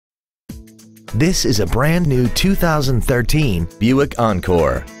This is a brand new 2013 Buick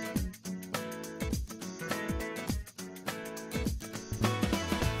Encore.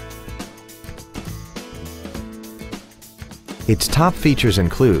 Its top features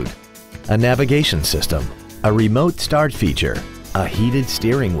include a navigation system, a remote start feature, a heated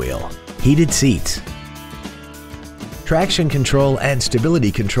steering wheel, heated seats, traction control and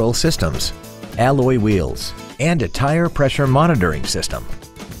stability control systems, alloy wheels, and a tire pressure monitoring system.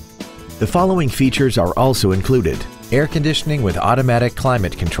 The following features are also included: air conditioning with automatic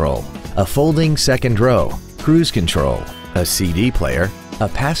climate control, a folding second row, cruise control, a CD player, a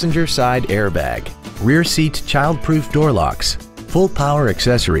passenger side airbag, rear seat child-proof door locks, full power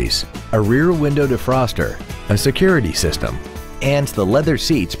accessories, a rear window defroster, a security system, and the leather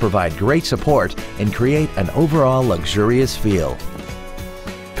seats provide great support and create an overall luxurious feel.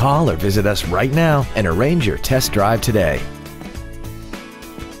 Call or visit us right now and arrange your test drive today.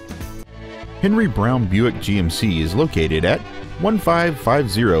 Henry Brown Buick GMC is located at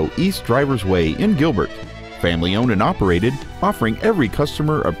 1550 East Drivers Way in Gilbert. Family owned and operated, offering every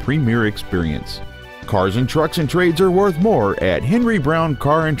customer a premier experience. Cars and trucks and trades are worth more at Henry Brown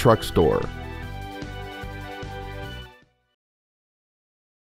Car and Truck Store.